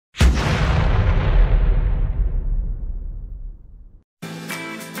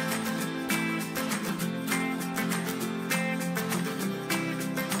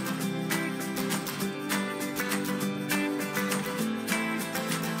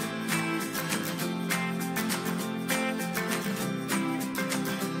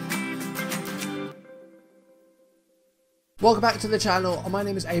Welcome back to the channel. My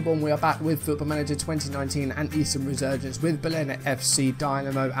name is A-Bomb. We are back with Football Manager 2019 and Eastern Resurgence with Berliner FC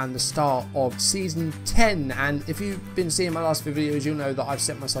Dynamo and the start of Season 10. And if you've been seeing my last few videos, you'll know that I've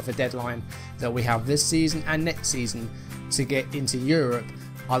set myself a deadline that we have this season and next season to get into Europe.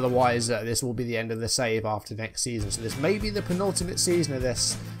 Otherwise, this will be the end of the save after next season. So this may be the penultimate season of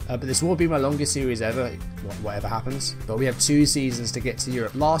this, but this will be my longest series ever, whatever happens. But we have 2 seasons to get to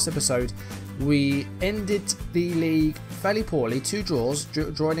Europe. Last episode, we ended the league fairly poorly. 2 draws,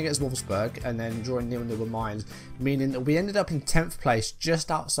 drawing against Wolfsburg and then drawing 0-0 with Mainz, meaning that we ended up in 10th place, just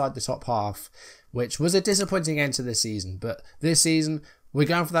outside the top half, which was a disappointing end to the season. But this season, we're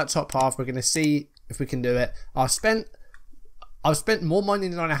going for that top half. We're going to see if we can do it. I've spent more money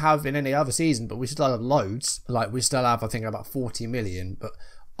than I have in any other season, but we still have loads. Like, we still have, I think, about 40 million, but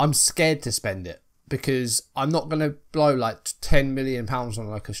I'm scared to spend it because I'm not going to blow like £10 million on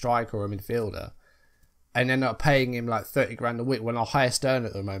like a striker or a midfielder and end up paying him like 30 grand a week when our highest earner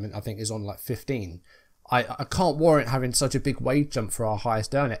at the moment, I think, is on like 15. I can't warrant having such a big wage jump for our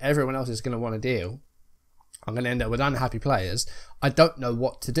highest earner. Everyone else is going to want a deal. I'm going to end up with unhappy players. I don't know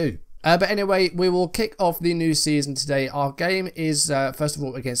what to do. But anyway, we will kick off the new season today. Our game is, first of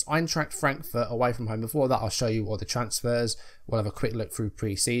all, against Eintracht Frankfurt away from home. Before that, I'll show you all the transfers. We'll have a quick look through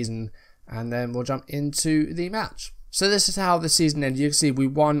pre-season, and then we'll jump into the match. So this is how the season ended. You can see we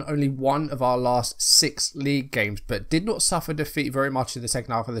won only 1 of our last 6 league games, but did not suffer defeat very much in the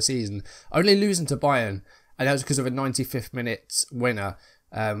second half of the season. Only losing to Bayern, and that was because of a 95th minute winner.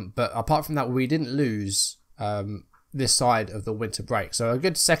 But apart from that, we didn't lose this side of the winter break. So a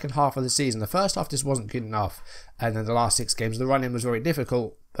good second half of the season. The first half just wasn't good enough, and then the last 6 games, the run-in was very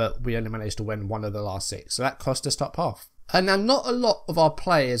difficult, but we only managed to win 1 of the last 6. So that cost us top half. And now, not a lot of our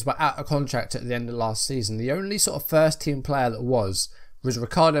players were out of contract at the end of last season. The only sort of first team player that was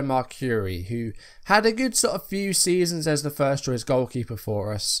Ricardo Marcuri, who had a good sort of few seasons as the first choice goalkeeper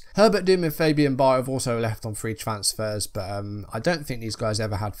for us. Herbert Doom and Fabian Bar have also left on free transfers, but I don't think these guys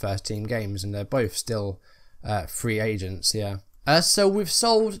ever had first team games, and they're both still free agents, yeah. So we've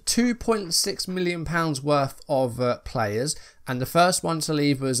sold £2.6 million worth of players, and the first one to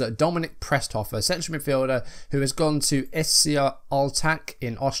leave was Dominik Presthofer, central midfielder, who has gone to SC Alltag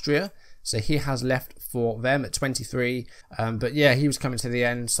in Austria. So he has left for them at 23. But yeah, he was coming to the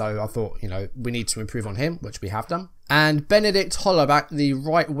end, so I thought, you know, we need to improve on him, which we have done. And Benedikt Hollerbach, the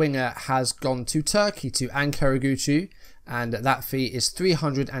right winger, has gone to Turkey, to Ankara, and that fee is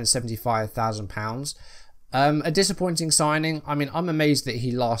 £375,000. A disappointing signing. I mean, I'm amazed that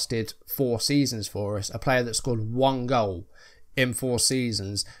he lasted 4 seasons for us. A player that scored 1 goal in 4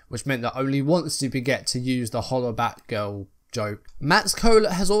 seasons, which meant that only once did we get to use the Hollerbach goal joke. Mats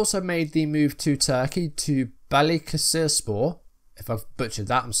Kohler has also made the move to Turkey, to Balıkesirspor. If I've butchered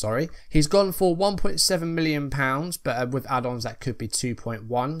that, I'm sorry. He's gone for £1.7 million, but with add-ons that could be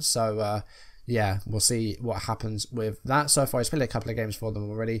 2.1. So yeah, we'll see what happens with that. So far, he's played a couple of games for them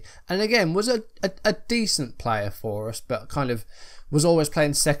already. And again, was a decent player for us, but kind of was always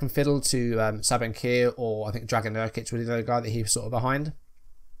playing second fiddle to Saben Kir, or I think Dragan Nurkic was the other guy that he was sort of behind.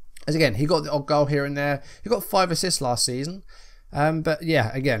 As again, he got the odd goal here and there. He got 5 assists last season. But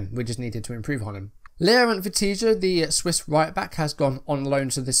yeah, again, we just needed to improve on him. Laurent Vitija, the Swiss right-back, has gone on loan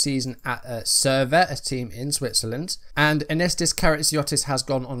to the season at Servet, a team in Switzerland. And Enestis Karatziotis has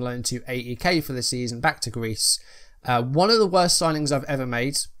gone on loan to AEK for the season, back to Greece. One of the worst signings I've ever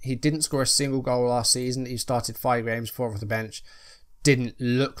made. He didn't score a single goal last season. He started 5 games, 4 off the bench. Didn't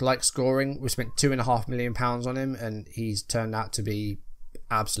look like scoring. We spent £2.5 million on him, and he's turned out to be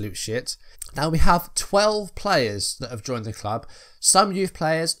absolute shit. Now we have 12 players that have joined the club, some youth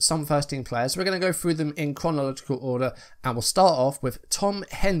players, some first team players. We're going to go through them in chronological order, and we'll start off with Tom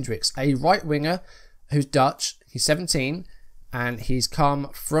Hendricks, a right winger who's Dutch. He's 17 and he's come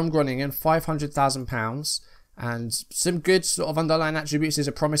from Groningen, £500,000, and some good sort of underlying attributes. He's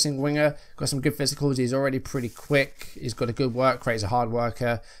a promising winger, got some good physicals. He's already pretty quick. He's got a good work rate. He's a hard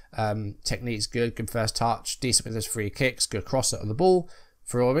worker. Technique's good, good first touch, decent with his free kicks, good crosser of the ball.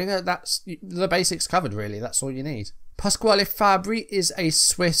 For a winger, that's the basics covered, really. That's all you need. Pasquale Fabri is a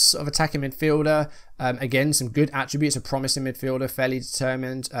Swiss of attacking midfielder. Again, some good attributes. A promising midfielder, fairly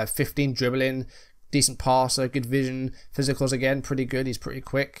determined. 15 dribbling, decent passer, good vision. Physicals, again, pretty good. He's pretty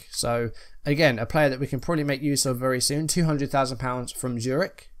quick. So, again, a player that we can probably make use of very soon. £200,000 from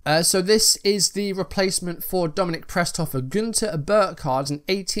Zurich. So this is the replacement for Dominik Presthofer. Günther Burkhardt, an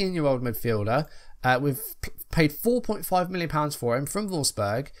 18-year-old midfielder. We've paid £4.5 million for him from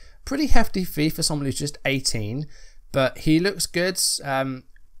Wolfsburg. Pretty hefty fee for someone who's just 18, but he looks good. The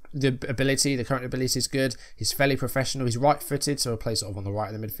current ability is good. He's fairly professional. He's right-footed, so he'll play sort of on the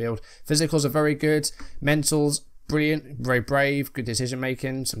right of the midfield. Physicals are very good. Mentals, brilliant, very brave, good decision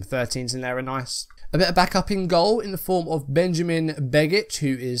making. Some 13s in there are nice. A bit of backup in goal in the form of Benjamin Begic,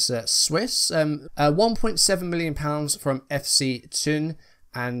 who is Swiss. £1.7 million from FC Thun.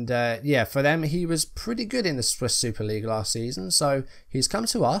 And yeah, for them, he was pretty good in the Swiss Super League last season. So he's come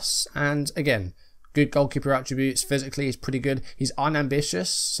to us. And again, good goalkeeper attributes. Physically, he's pretty good. He's unambitious.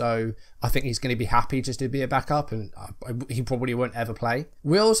 So I think he's going to be happy just to be a backup. And he probably won't ever play.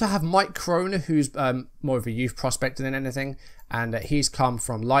 We also have Mike Kroner, who's more of a youth prospect than anything. And he's come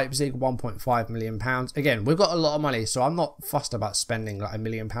from Leipzig, £1.5 million. Again, we've got a lot of money. So I'm not fussed about spending like £1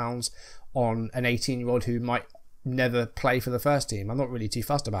 million on an 18-year-old who might never play for the first team. I'm not really too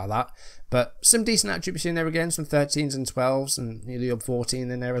fussed about that, but some decent attributes in there again, some 13s and 12s and the odd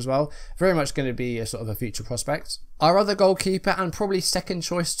 14 in there as well. Very much going to be a sort of a future prospect. Our other goalkeeper and probably second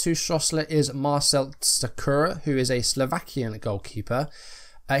choice to Szossler is Marcel Stakura, who is a Slovakian goalkeeper.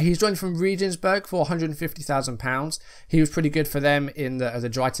 He's joined from Regensburg for £150,000. He was pretty good for them in the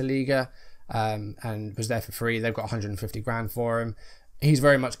Dritte and was there for free. They've got 150 grand for him. He's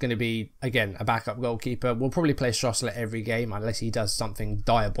very much going to be, again, a backup goalkeeper. We'll probably play Szossler every game unless he does something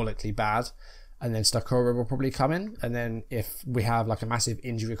diabolically bad. And then Stakura will probably come in. And then if we have like a massive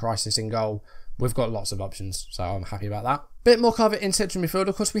injury crisis in goal, we've got lots of options. So I'm happy about that. Bit more cover in central midfield.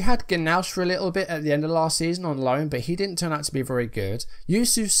 Of course, we had Gnausch for a little bit at the end of last season on loan, but he didn't turn out to be very good.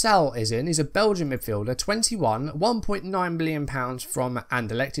 Yusuf Sal is in. He's a Belgian midfielder, 21, £1.9 million from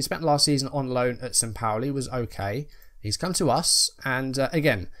Anderlecht. He spent last season on loan at St. Pauli, was okay. He's come to us, and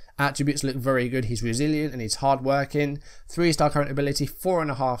again, attributes look very good. He's resilient and he's hard-working. 3-star current ability,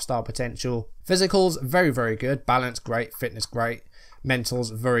 4.5-star potential. Physicals, very, very good. Balance, great. Fitness, great.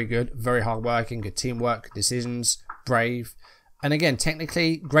 Mentals, very good. Very hard-working. Good teamwork. Decisions, brave. And again,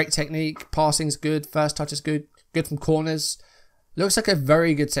 technically, great technique. Passing's good. First touch is good. Good from corners. Looks like a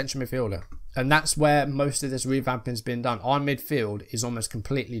very good central midfielder. And that's where most of this revamping has been done. Our midfield is almost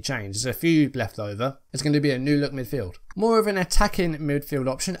completely changed. There's a few left over. It's going to be a new look midfield. More of an attacking midfield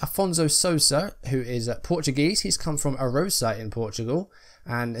option. Afonso Sousa, who is Portuguese. He's come from Arosa in Portugal.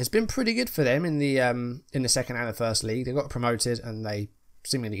 And has been pretty good for them in the second and the first league. They got promoted and they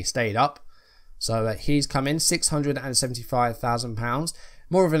seemingly stayed up. So he's come in, £675,000.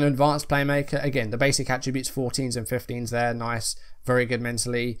 More of an advanced playmaker. Again, the basic attributes, 14s and 15s there. Nice. Very good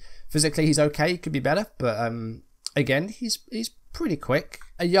mentally. Physically, he's okay. Could be better. But again, he's pretty quick.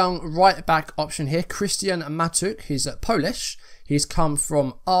 A young right-back option here. Christian Matuk. He's Polish. He's come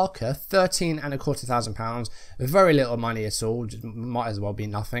from Arca. £13,250. Very little money at all. Just might as well be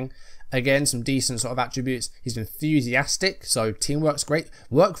nothing. Again, some decent sort of attributes. He's enthusiastic. So teamwork's great.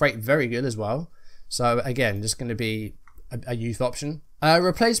 Work rate, very good as well. So again, just going to be a youth option.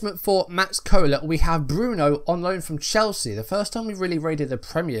 Replacement for Max Kohler, we have Bruno on loan from Chelsea. The first time we've really raided the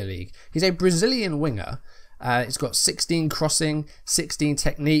Premier League. He's a Brazilian winger. He's got 16 crossing, 16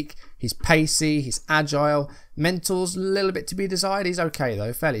 technique. He's pacey, he's agile. Mentals, a little bit to be desired. He's okay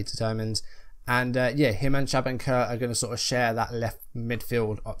though, fairly determined. And yeah, him and Chabanker are going to sort of share that left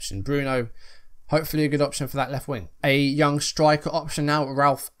midfield option. Bruno, hopefully a good option for that left wing. A young striker option now,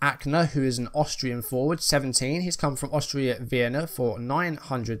 Ralf Ackner, who is an Austrian forward, 17. He's come from Austria Vienna for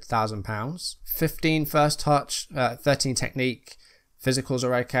 £900,000. 15 first touch, 13 technique. Physicals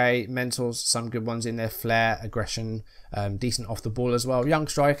are okay. Mentals, some good ones in there. Flair, aggression, decent off the ball as well. Young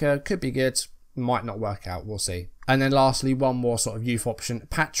striker, could be good. Might not work out, we'll see. And then lastly, one more sort of youth option.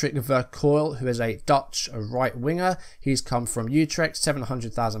 Patrick Verkoil, who is a Dutch right winger. He's come from Utrecht,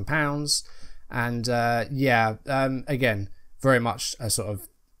 £700,000. And yeah, again, very much a sort of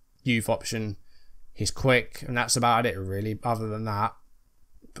youth option. He's quick, and that's about it, really. Other than that,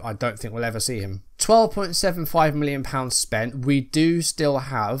 I don't think we'll ever see him. £12.75 million spent. We do still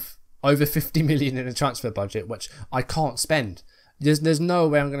have over 50 million in a transfer budget, which I can't spend. There's no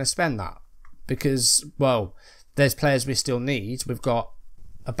way I'm going to spend that because, well, there's players we still need. We've got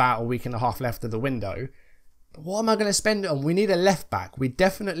about a week and a half left of the window. But what am I going to spend it on? We need a left back. We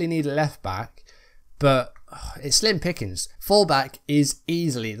definitely need a left back, but it's slim pickings. Fullback is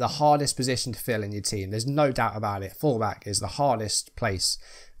easily the hardest position to fill in your team. There's no doubt about it. Fullback is the hardest place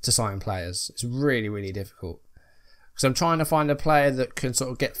to sign players. It's really, really difficult. Because I'm trying to find a player that can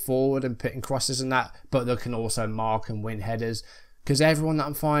sort of get forward and put in crosses and that, but that can also mark and win headers. Because everyone that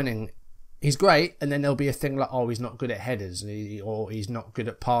I'm finding, he's great, and then there'll be a thing like, oh, he's not good at headers, or he's not good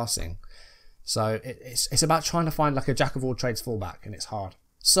at passing. So it's about trying to find like a jack of all trades fullback, and it's hard.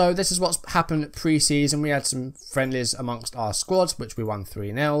 So this is what's happened pre-season. We had some friendlies amongst our squads, which we won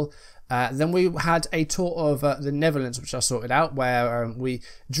 3-0. Then we had a tour of the Netherlands, which I sorted out, where we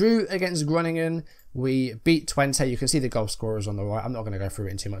drew against Groningen. We beat Twente. You can see the goal scorers on the right. I'm not going to go through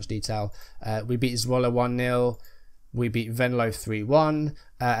it in too much detail. We beat Zwolle 1-0. We beat Venlo 3-1,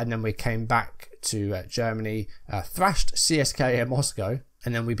 and then we came back to Germany, thrashed CSKA Moscow,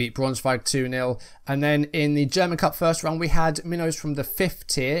 and then we beat Braunschweig 2-0. And then in the German Cup first round, we had minnows from the 5th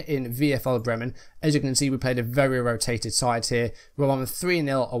tier in VfL Bremen. As you can see, we played a very rotated side here. We're on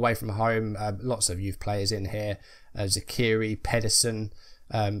 3-0 away from home. Lots of youth players in here. Zakiri, Pedersen,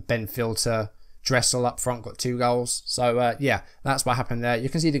 Ben Filter, Dressel up front got 2 goals. So yeah, that's what happened there. You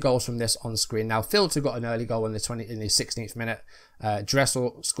can see the goals from this on screen now. Filter got an early goal in the 16th minute.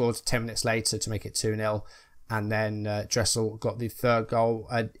 Dressel scored 10 minutes later to make it 2-0. And then Dressel got the 3rd goal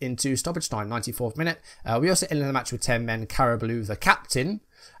into stoppage time, 94th minute. We also ended the match with 10 men. Karabalu, the captain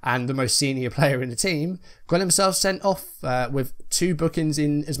and the most senior player in the team, got himself sent off with 2 bookings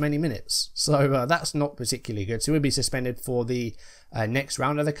in as many minutes. So that's not particularly good. So we'll be suspended for the next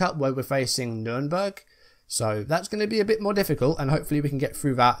round of the Cup, where we're facing Nuremberg. So that's going to be a bit more difficult, and hopefully we can get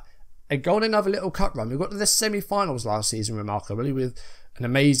through that and go on another little cup run. We got to the semi-finals last season, remarkably, with an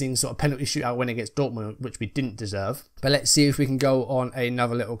amazing sort of penalty shootout win against Dortmund, which we didn't deserve. But let's see if we can go on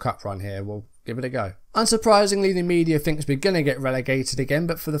another little cup run here. We'll give it a go. Unsurprisingly, the media thinks we're going to get relegated again,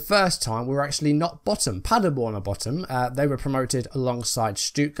 but for the first time, we're actually not bottom. Paderborn are bottom. They were promoted alongside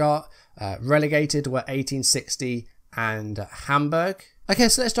Stuttgart. Relegated were 1860 and Hamburg. Okay,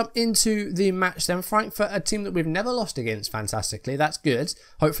 so let's jump into the match then. Frankfurt, a team that we've never lost against, fantastically. That's good.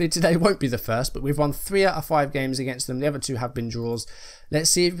 Hopefully today won't be the first, but we've won 3 out of 5 games against them. The other 2 have been draws. Let's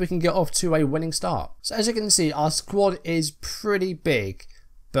see if we can get off to a winning start. So as you can see, our squad is pretty big,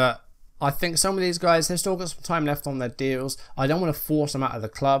 but I think some of these guys have still got some time left on their deals. I don't want to force them out of the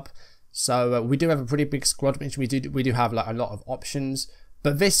club. So we do have a pretty big squad, which we do have like a lot of options.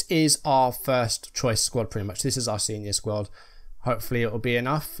 But this is our first choice squad pretty much. This is our senior squad. Hopefully it will be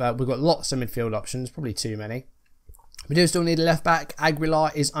enough. We've got lots of midfield options, probably too many. We do still need a left back.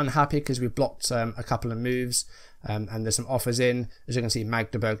 Aguilar is unhappy because we've blocked a couple of moves, and there's some offers in. As you can see,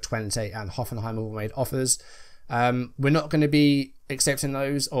 Magdeburg, Twente and Hoffenheim have all made offers. We're not going to be accepting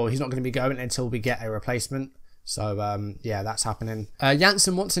those, or he's not going to be going until we get a replacement. So yeah, that's happening.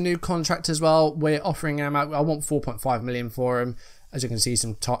 Janssen wants a new contract as well. We're offering him out. I want 4.5 million for him. As you can see,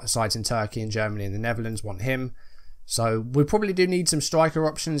 some sides in Turkey and Germany and the Netherlands want him. So we probably do need some striker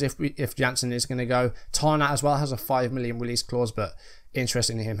options if Janssen is going to go. Tarnat as well has a 5 million release clause, but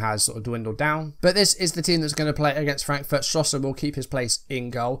interestingly him has sort of dwindled down. But this is the team that's going to play against Frankfurt. Schlosser will keep his place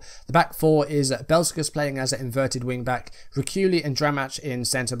in goal. The back 4 is Belskus playing as an inverted wing back, Rikuli and Dramac in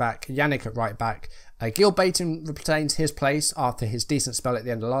centre back, Yannick at right back. Gil Bayton retains his place after his decent spell at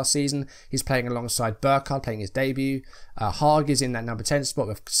the end of last season. He's playing alongside Burkhardt, playing his debut. Haag is in that number 10 spot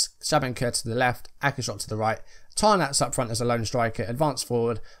with Sabenker to the left, Akashot to the right. Tarnat's up front as a lone striker, advanced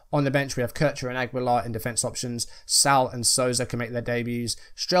forward. On the bench we have Kircher and Aguilar in defence options. Sal and Souza can make their debuts.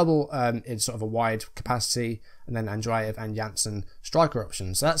 Strebel in sort of a wide capacity. And then Andreev and Janssen striker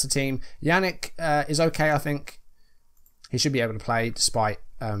options. So that's the team. Yannick is okay, I think. He should be able to play despite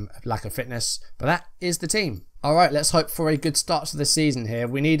lack of fitness. But that is the team. Alright, let's hope for a good start to the season here.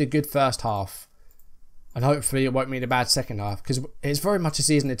 We need a good first half. And hopefully it won't mean a bad second half. Because it's very much a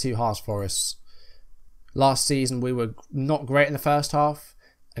season of 2 halves for us. Last season we were not great in the first half.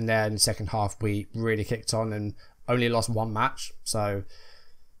 And then in the second half we really kicked on and only lost 1 match. So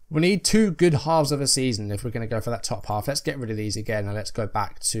we need 2 good halves of a season if we're going to go for that top half. Let's get rid of these again and let's go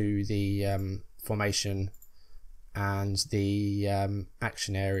back to the formation and the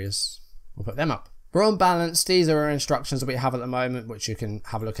action areas. We'll put them up. We're on balance. These are our instructions that we have at the moment, which you can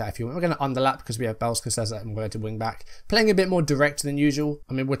have a look at if you want. We're going to underlap because we have Belskus as a inverted wing back. Playing a bit more direct than usual.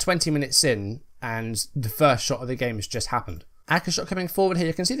 I mean, we're 20 minutes in and the first shot of the game has just happened. Akashot coming forward here.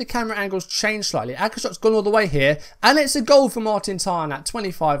 You can see the camera angles change slightly. Akashot's gone all the way here. And it's a goal for Martin Tarnat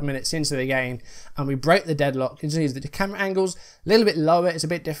 25 minutes into the game. And we break the deadlock. You can see the camera angles a little bit lower. It's a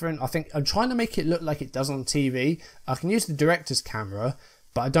bit different. I think I'm trying to make it look like it does on TV. I can use the director's camera,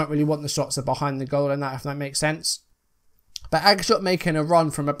 but I don't really want the shots of behind the goal and that, if that makes sense. But Akashot making a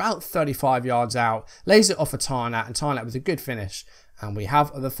run from about 35 yards out. Lays it off of Tarnat, and Tarnat with a good finish. And we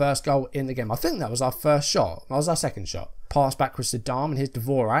have the first goal in the game. I think that was our first shot. That was our second shot. Pass backwards to Darm and here's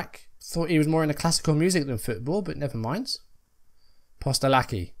Dvorak. Thought he was more into classical music than football, but never mind.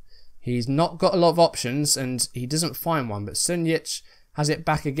 Postalaki. He's not got a lot of options and he doesn't find one, but Sunjic has it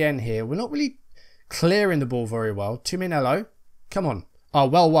back again here. We're not really clearing the ball very well. Tuminello. Come on. Oh,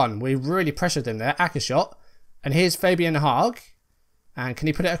 well won. We really pressured them there. Akashot. And here's Fabian Haag. And can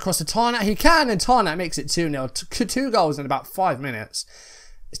he put it across to Tarnat? He can, and Tarnat makes it 2-0. 2 goals in about 5 minutes.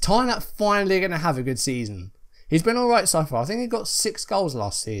 Is Tarnat finally going to have a good season? He's been alright so far. I think he got 6 goals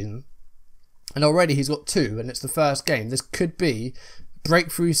last season. And already he's got 2, and it's the first game. This could be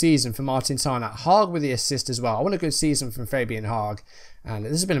breakthrough season for Martin Tarnack. Haag with the assist as well. I want a good season from Fabian Haag. And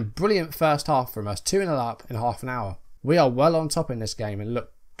this has been a brilliant first half from us. 2-0 up in half an hour. We are well on top in this game and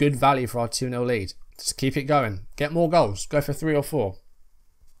look, good value for our 2-0 lead. Just keep it going. Get more goals. Go for 3 or 4.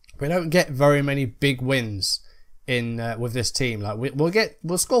 We don't get very many big wins in with this team. Like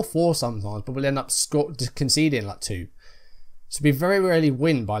we'll score 4 sometimes, but we'll end up conceding like 2. So we very rarely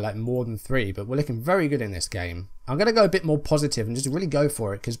win by like more than 3, but we're looking very good in this game. I'm going to go a bit more positive and just really go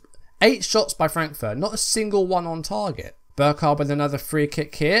for it because 8 shots by Frankfurt, not a single one on target. Burkhardt with another free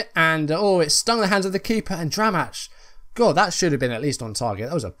kick here, and oh, it stung the hands of the keeper, and Dramac. God, that should have been at least on target.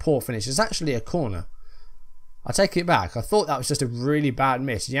 That was a poor finish. It's actually a corner. I take it back. I thought that was just a really bad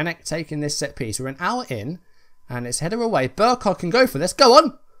miss. Yannick taking this set piece. We're an hour in, and it's header away. Burkhardt can go for this. Go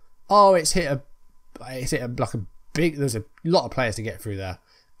on! Oh, it's hit like a big. There's a lot of players to get through there.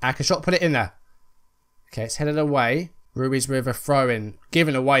 Akashot put it in there. Okay, it's headed away. Ruiz with a throw in,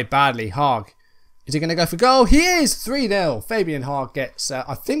 given away badly. Haag. Is he going to go for goal? He is! 3-0. Fabian Haag gets,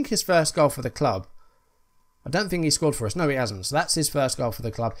 I think, his first goal for the club. I don't think he scored for us. No, he hasn't. So that's his first goal for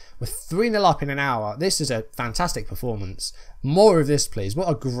the club. We're 3-0 up in an hour. This is a fantastic performance. More of this, please. What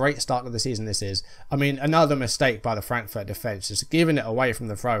a great start of the season this is. I mean, another mistake by the Frankfurt defence, just giving it away from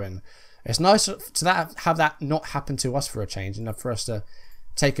the throw-in. It's nice to have that not happen to us for a change and for us to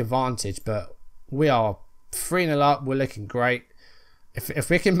take advantage. But we are 3-0 up. We're looking great. If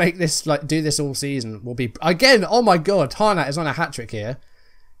we can make this, like, do this all season, we'll be... Again, oh my God, Tarnack is on a hat-trick here.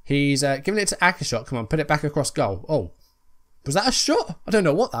 He's giving it to Akashot. Come on, put it back across goal. Oh, was that a shot? I don't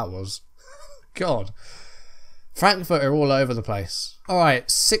know what that was. God. Frankfurt are all over the place. Alright,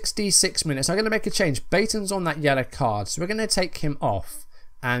 66 minutes. I'm going to make a change. Baton's on that yellow card, so we're going to take him off.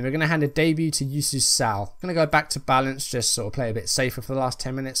 And we're going to hand a debut to Yusuf Sal. Going to go back to balance, just sort of play a bit safer for the last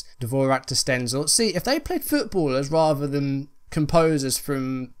 10 minutes. Dvorak to Stenzel. See, if they played footballers rather than composers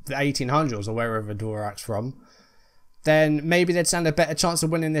from the 1800s or wherever Dvorak's from, then maybe they'd stand a better chance of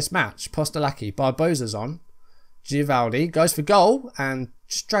winning this match. Postalaki, Barbosa's on. Givaldi goes for goal and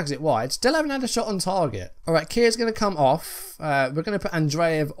just drags it wide. Still haven't had a shot on target. Alright, Kier's going to come off. We're going to put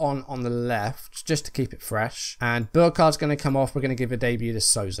Andreev on the left just to keep it fresh. And Burkhardt's going to come off. We're going to give a debut to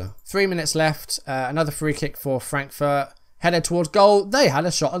Souza. 3 minutes left. Another free kick for Frankfurt. Headed towards goal. They had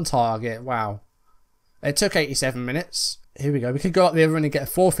a shot on target. Wow. It took 87 minutes. Here we go. We could go up the other end and get a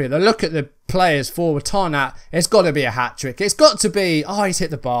forfeit. Though look at the players forward. Tarnack. It's got to be a hat-trick. It's got to be. Oh, he's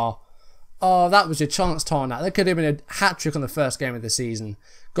hit the bar. Oh, that was your chance, Tarnack. That could have been a hat-trick on the first game of the season.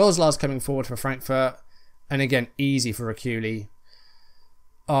 Goslar's coming forward for Frankfurt. And again, easy for Rakuli.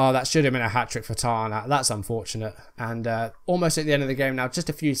 Oh, that should have been a hat-trick for Tarnack. That's unfortunate. And almost at the end of the game now. Just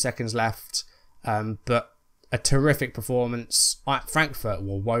a few seconds left. But a terrific performance. Frankfurt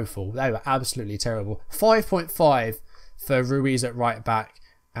were woeful. They were absolutely terrible. 5.5 for Ruiz at right back.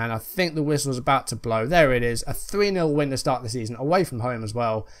 And I think the whistle's about to blow. There it is. A 3-0 win to start the season. Away from home as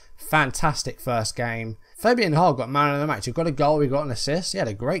well. Fantastic first game. Fabian Haag got man of the match. He got a goal. We got an assist. He had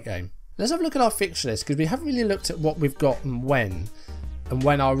a great game. Let's have a look at our fixture list, because we haven't really looked at what we've got and when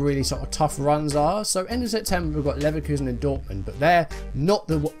our really sort of tough runs are. So end of September we've got Leverkusen and Dortmund, but they're not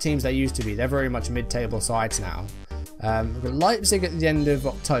the teams they used to be. They're very much mid-table sides now. We've got Leipzig at the end of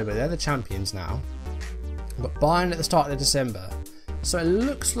October. They're the champions now. We've got Bayern at the start of December. So it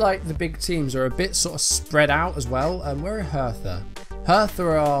looks like the big teams are a bit sort of spread out as well. Where are Hertha? Hertha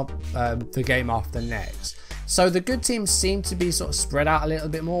are the game after next. So the good teams seem to be sort of spread out a little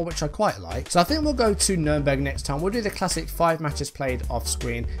bit more, which I quite like. So I think we'll go to Nuremberg next time. We'll do the classic 5 matches played off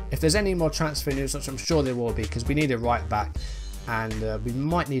screen. If there's any more transfer news, which I'm sure there will be, because we need a right back. And we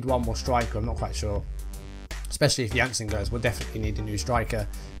might need one more striker, I'm not quite sure. Especially if Janssen goes, we'll definitely need a new striker.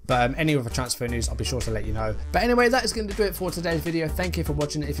 But any other transfer news, I'll be sure to let you know. But anyway, that is going to do it for today's video. Thank you for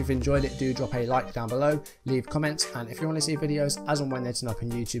watching. If you've enjoyed it, do drop a like down below, leave comments, and if you want to see videos as and when they're turn up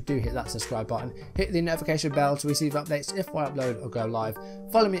on YouTube, do hit that subscribe button, hit the notification bell to receive updates if I upload or go live.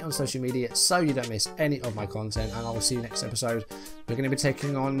 Follow me on social media so you don't miss any of my content, and I will see you next episode. We're going to be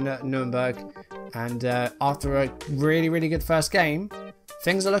taking on Nuremberg, and after a really, really good first game,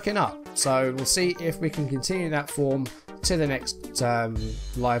 things are looking up. So we'll see if we can continue that form to the next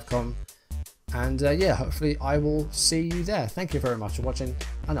live com, and yeah, hopefully I will see you there. Thank you very much for watching,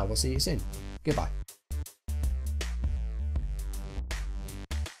 and I will see you soon. Goodbye.